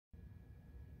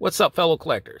What's up, fellow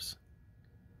collectors?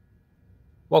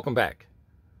 Welcome back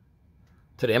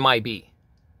to the M.I.B.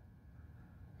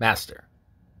 Master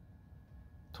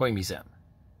Toy Museum.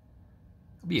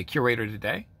 I'll be a curator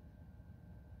today.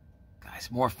 Guys,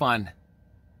 more fun,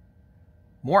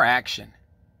 more action,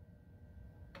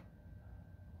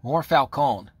 more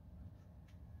Falcon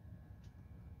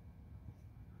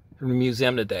from the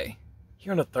museum today.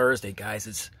 Here on a Thursday, guys,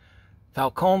 it's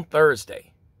Falcon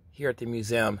Thursday here at the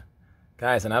museum.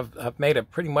 Guys, and I've made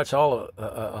it pretty much all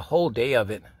a whole day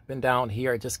of it. Been down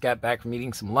here. I just got back from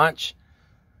eating some lunch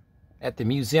at the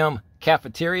museum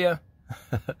cafeteria.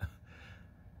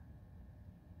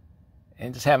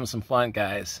 And just having some fun,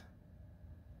 guys.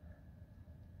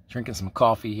 Drinking some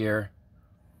coffee here.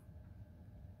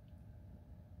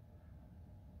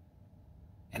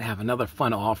 And have another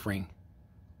fun offering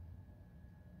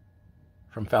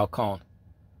from Falcon.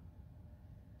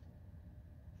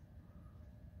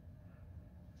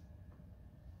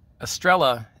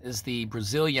 ESTRELA is the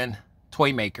Brazilian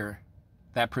toy maker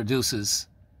that produces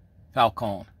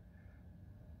Falcon.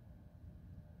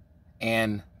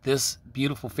 And this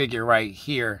beautiful figure right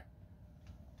here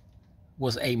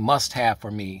was a must-have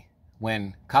for me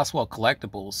when COTSWOLD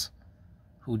Collectibles,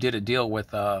 who did a deal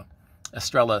with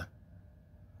ESTRELA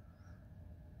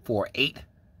for 8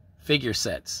 figure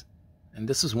sets. And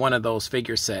this is one of those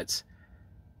figure sets.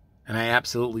 And I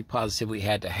absolutely positively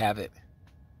had to have it.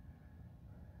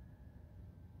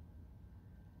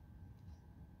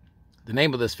 The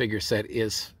name of this figure set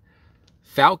is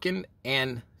Falcon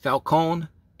and Falcon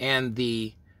and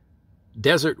the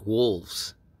Desert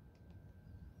Wolves.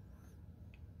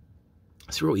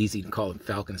 It's real easy to call it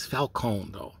Falcon. It's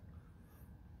Falcon, though.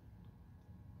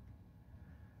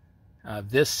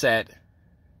 This set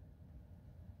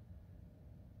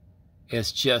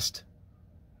is just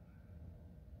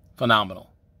phenomenal.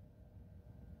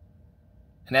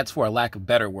 And that's for a lack of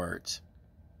better words.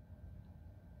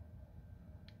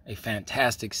 A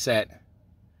fantastic set.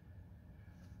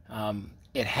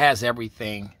 It has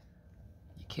everything.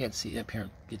 You can't see it up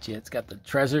here. Get you. It's got the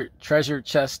treasure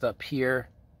chest up here.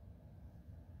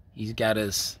 He's got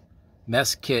his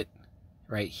mess kit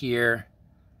right here.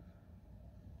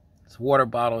 His water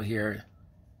bottle here.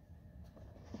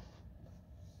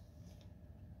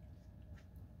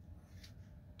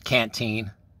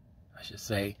 Canteen, I should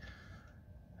say.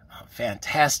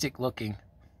 Fantastic looking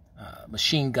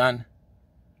machine gun.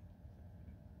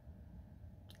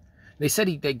 They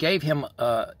said they gave him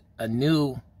a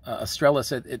new, ESTRELA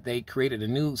said they created a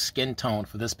new skin tone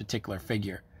for this particular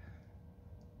figure.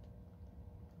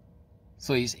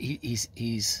 So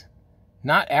he's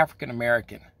not African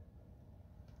American.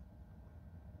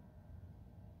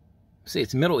 See,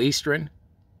 it's Middle Eastern.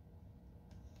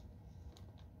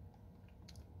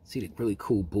 See the really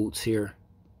cool boots here.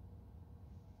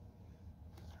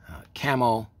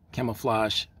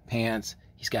 Camouflage pants.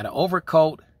 He's got an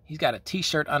overcoat. He's got a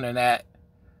t-shirt under that,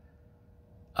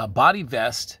 a body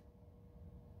vest,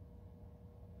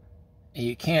 and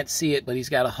you can't see it, but he's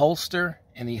got a holster,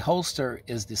 and the holster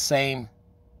is the same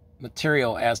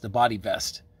material as the body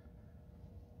vest.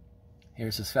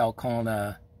 Here's his Falcon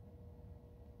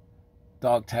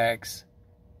dog tags.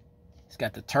 He's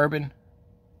got the turban,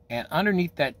 and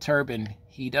underneath that turban,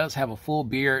 he does have a full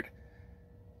beard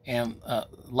and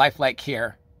lifelike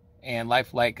hair and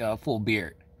lifelike full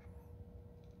beard.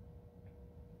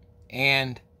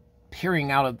 And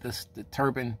peering out of the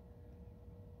turban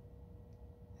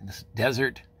in this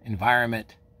desert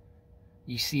environment,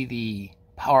 you see the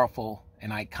powerful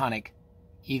and iconic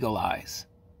eagle eyes.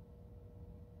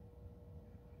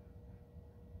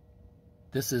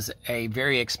 This is a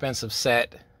very expensive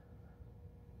set.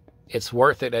 It's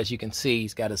worth it, as you can see.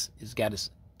 He's got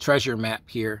his treasure map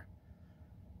here.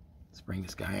 Let's bring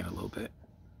this guy in a little bit.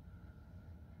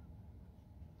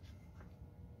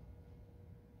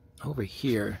 Over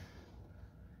here,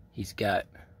 he's got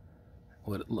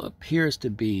what appears to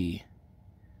be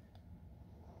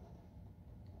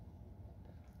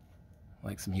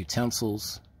like some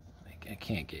utensils. I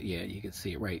can't get, yeah, you can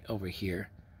see it right over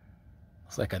here.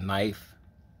 It's like a knife.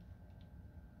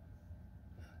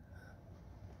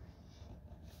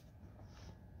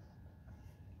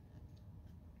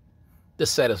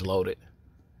 This set is loaded.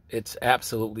 It's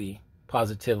absolutely,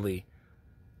 positively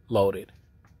loaded.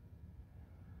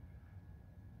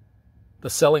 The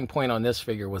selling point on this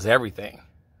figure was everything.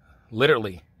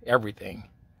 Literally everything.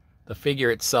 The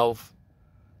figure itself.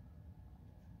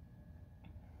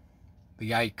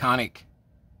 The iconic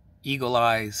eagle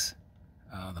eyes.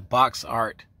 The box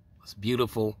art was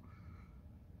beautiful.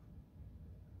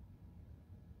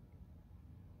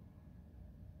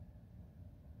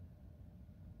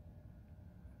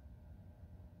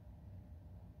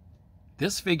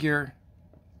 This figure,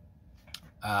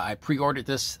 I pre-ordered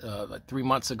this like 3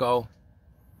 months ago.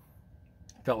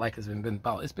 Felt like it's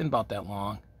been about that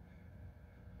long.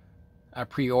 I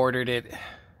pre-ordered it,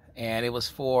 and it was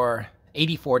for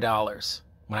 $84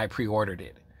 when I pre-ordered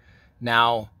it.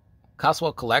 Now,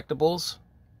 COTSWOLD Collectibles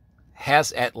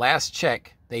has, at last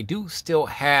check, they do still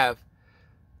have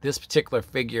this particular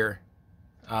figure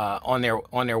on their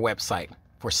website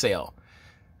for sale,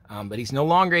 but he's no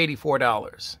longer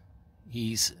 $84.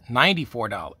 He's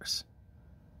 $94.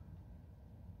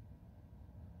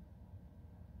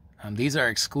 These are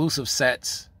exclusive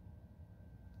sets,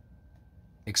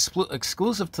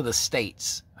 exclusive to the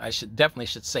States. I definitely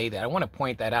should say that. I want to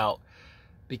point that out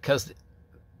because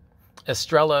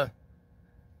ESTRELA,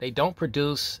 they don't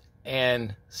produce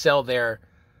and sell their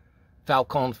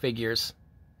Falcon figures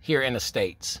here in the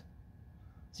States.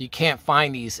 So you can't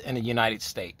find these in the United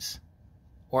States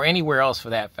or anywhere else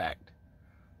for that fact.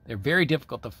 They're very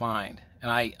difficult to find.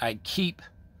 And I keep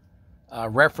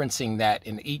referencing that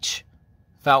in each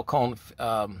Falcon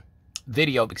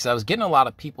video because I was getting a lot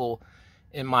of people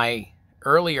in my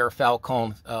earlier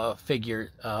Falcon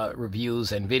figure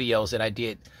reviews and videos that I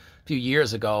did a few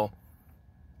years ago.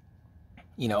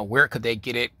 You know, where could they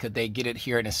get it? Could they get it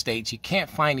here in the States? You can't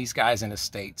find these guys in the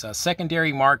States.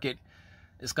 Secondary market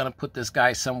is going to put this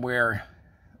guy somewhere,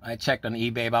 I checked on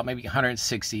eBay, about maybe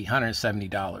 $160,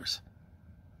 $170.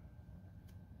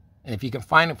 And if you can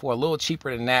find them for a little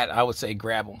cheaper than that, I would say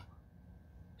grab them.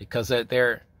 Because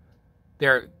they're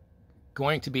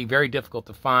going to be very difficult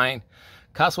to find.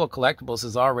 COTSWOLD Collectibles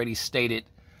has already stated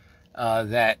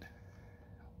that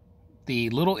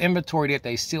the little inventory that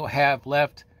they still have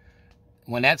left,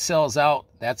 when that sells out,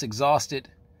 that's exhausted,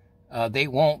 they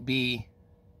won't be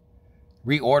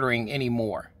reordering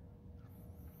anymore.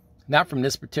 Not from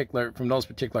those particular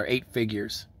 8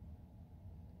 figures.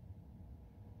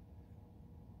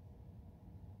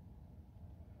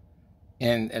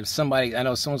 And if somebody, I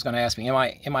know someone's going to ask me,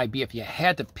 M.I.B, if you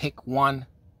had to pick one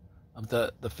of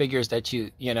the figures that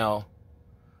you know,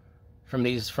 from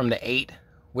the 8,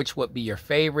 which would be your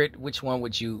favorite? Which one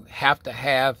would you have to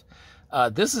have?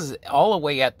 This is all the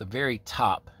way at the very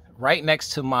top, right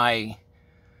next to my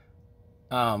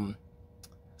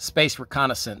Space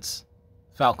Reconnaissance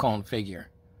Falcon figure.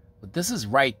 But this is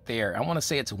right there. I want to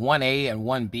say it's 1A and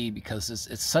 1B because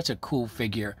it's such a cool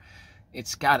figure.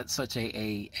 It's got such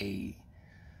a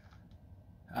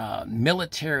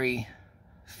military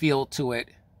feel to it,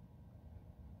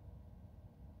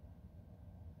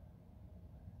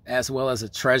 as well as a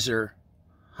treasure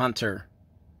hunter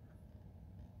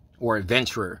or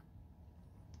adventurer.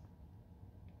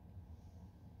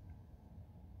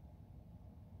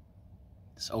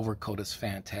 This overcoat is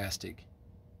fantastic.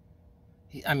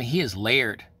 He is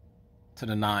layered to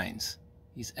the nines.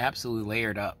 He's absolutely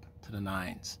layered up to the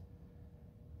nines.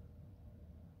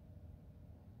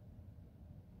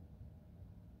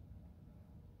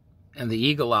 And the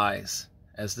eagle eyes,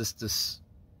 as this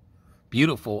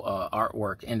beautiful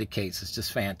artwork indicates, is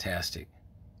just fantastic.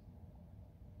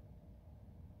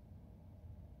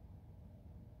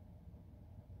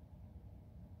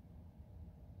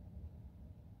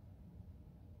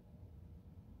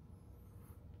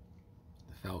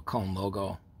 The Falcon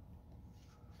logo.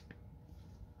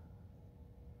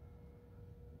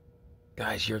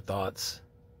 Guys, your thoughts,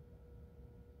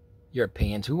 your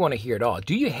opinions. We want to hear it all.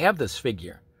 Do you have this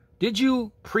figure? Did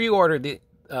you pre-order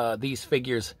these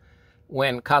figures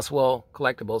when COTSWOLD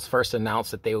Collectibles first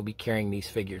announced that they will be carrying these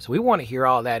figures? We want to hear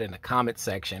all that in the comment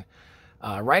section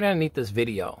right underneath this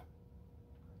video.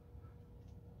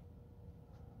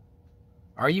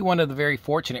 Are you one of the very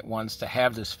fortunate ones to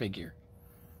have this figure?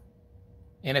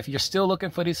 And if you're still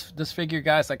looking for this figure,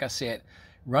 guys, like I said,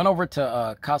 run over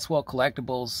to COTSWOLD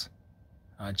Collectibles,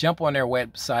 jump on their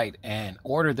website, and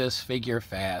order this figure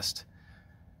fast.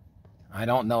 I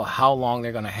don't know how long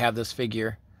they're going to have this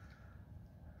figure.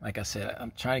 Like I said,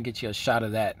 I'm trying to get you a shot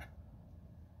of that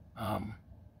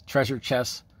treasure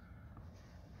chest.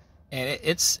 And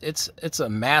it's a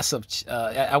massive...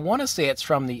 I want to say it's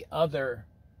from the other...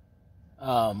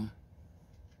 from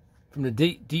the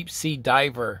deep sea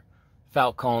diver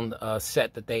Falcon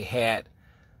set that they had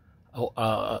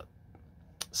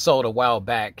sold a while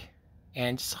back.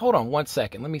 And just hold on one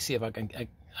second. Let me see if I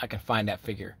can find that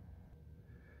figure.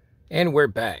 And we're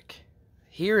back.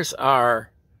 Here's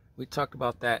our, we talked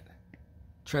about that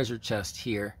treasure chest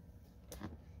here.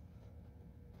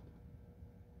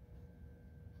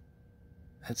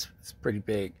 It's pretty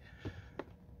big.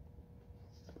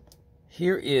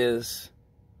 Here is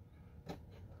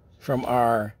from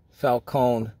our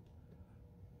Falcon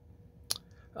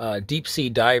deep sea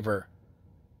diver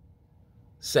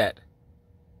set.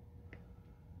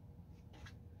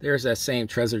 there's that same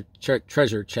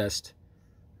treasure chest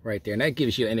right there, and that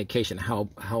gives you an indication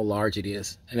how large it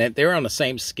is, and that they're on the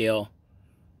same scale.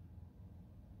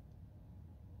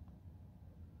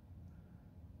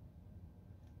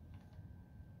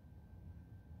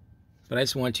 But I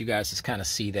just want you guys to kind of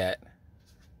see that.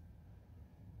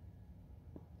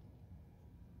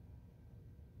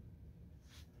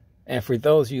 And for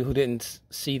those of you who didn't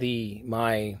see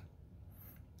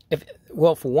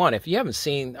well, for one, if you haven't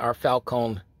seen our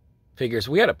Falcon figures,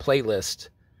 we had a playlist,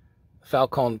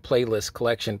 Falcon playlist,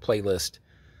 collection playlist.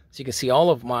 So you can see all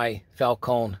of my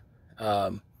Falcon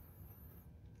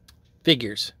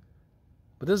figures.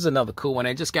 But this is another cool one.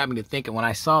 It just got me to thinking when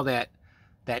I saw that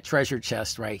treasure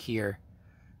chest right here.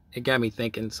 It got me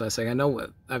thinking. So I was like, I know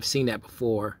I've seen that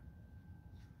before.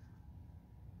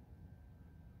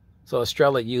 So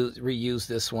ESTRELA reused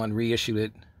this one, reissued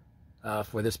it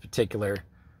for this particular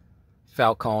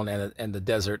Falcon and the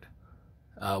Desert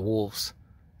Wolves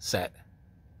set.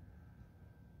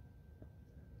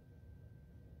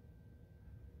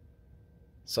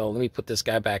 So let me put this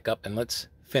guy back up and let's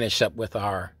finish up with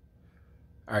our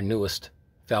newest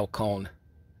Falcon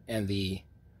and the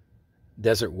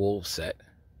Desert Wolves set.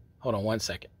 Hold on one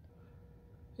second.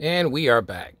 And we are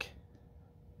back.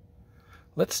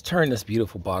 Let's turn this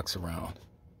beautiful box around.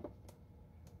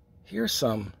 Here's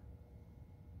some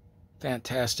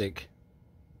fantastic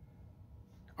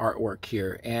artwork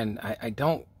here, and I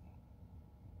don't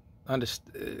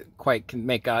can't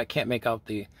make out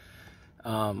the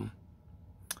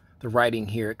writing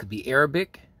here. It could be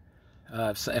Arabic.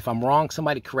 If I'm wrong,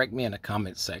 somebody correct me in the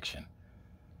comments section.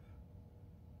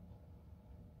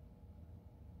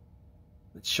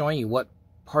 It's showing you what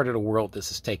part of the world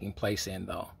this is taking place in,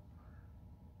 though.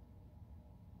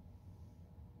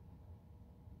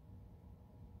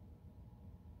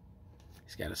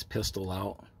 He's got his pistol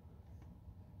out.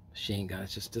 Machine gun.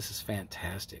 It's just, this is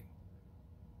fantastic.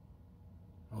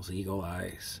 Those eagle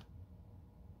eyes.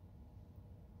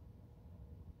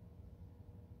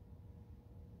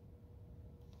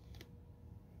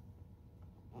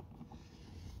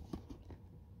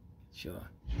 Sure.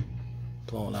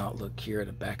 Blown out look here at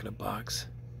the back of the box.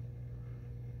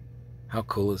 How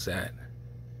cool is that?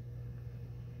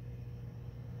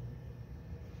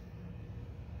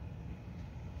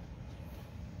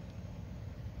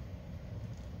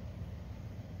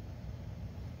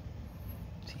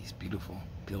 These beautiful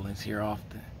buildings here off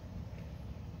the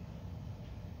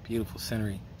beautiful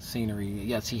scenery.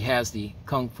 Yes, he has the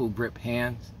Kung Fu grip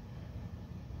hands.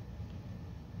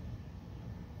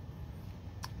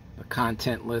 The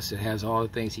content list, it has all the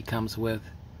things he comes with.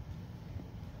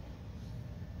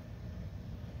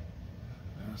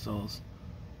 There's those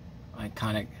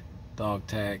iconic dog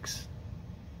tags.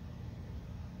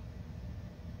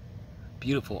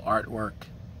 Beautiful artwork.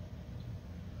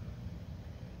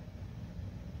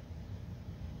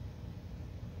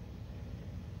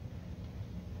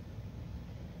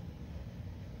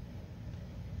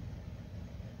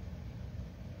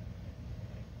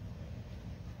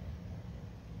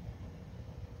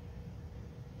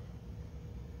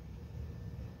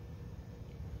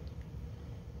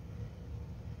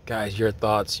 Guys, your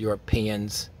thoughts, your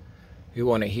opinions. We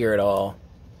want to hear it all.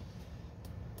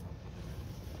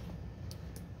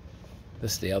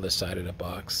 This is the other side of the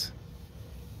box.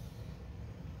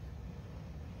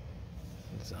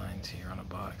 Designs here on a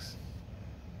box.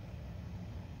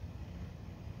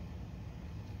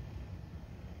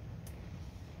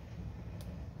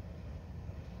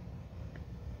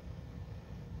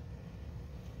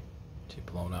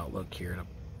 Blown out look here at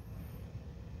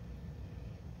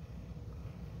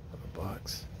the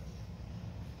box.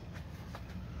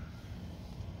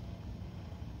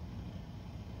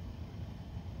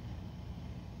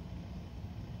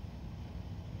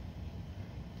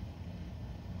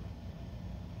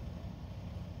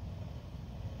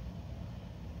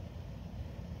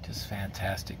 Just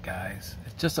fantastic, guys.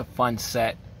 It's just a fun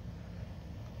set.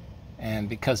 And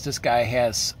because this guy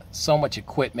has so much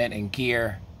equipment and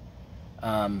gear,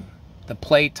 the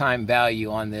playtime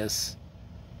value on this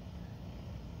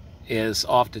is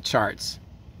off the charts.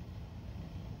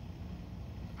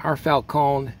 Our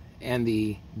Falcon and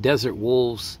the Desert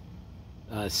Wolves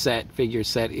figure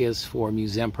set is for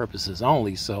museum purposes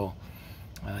only, so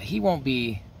he won't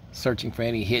be searching for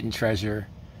any hidden treasure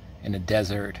in the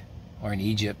desert or in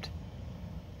Egypt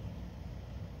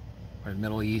or the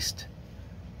Middle East.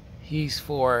 He's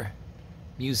for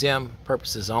museum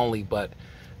purposes only. But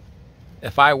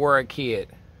if I were a kid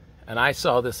and I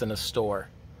saw this in a store,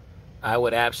 I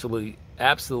would absolutely,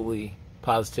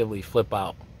 positively flip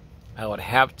out. I would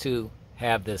have to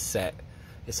have this set.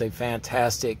 It's a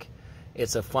fantastic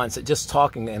It's a fun set. Just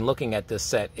talking and looking at this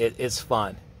set, it's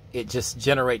fun. It just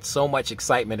generates so much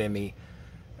excitement in me.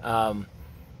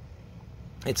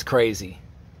 It's crazy.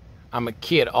 I'm a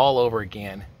kid all over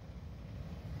again.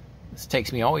 This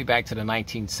takes me all the way back to the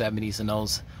 1970s and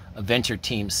those Adventure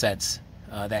Team sets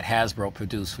that Hasbro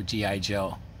produced for G.I.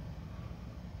 Joe.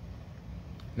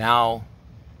 Now,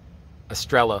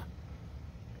 ESTRELA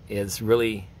is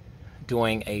really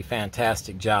doing a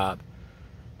fantastic job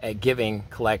at giving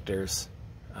collectors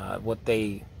what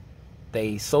they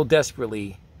so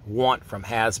desperately want from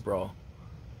Hasbro.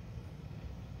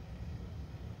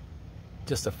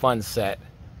 Just a fun set.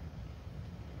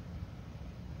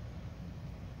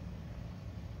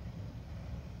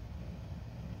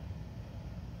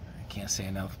 I can't say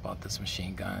enough about this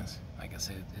machine, guys. Like I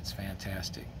said, it's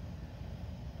fantastic.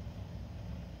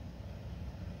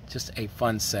 Just a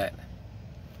fun set.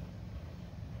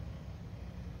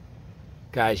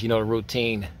 Guys, you know the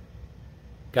routine.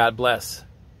 God bless.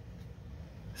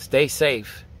 Stay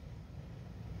safe.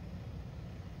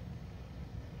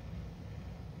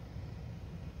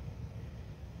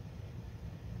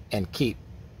 And keep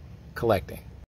collecting.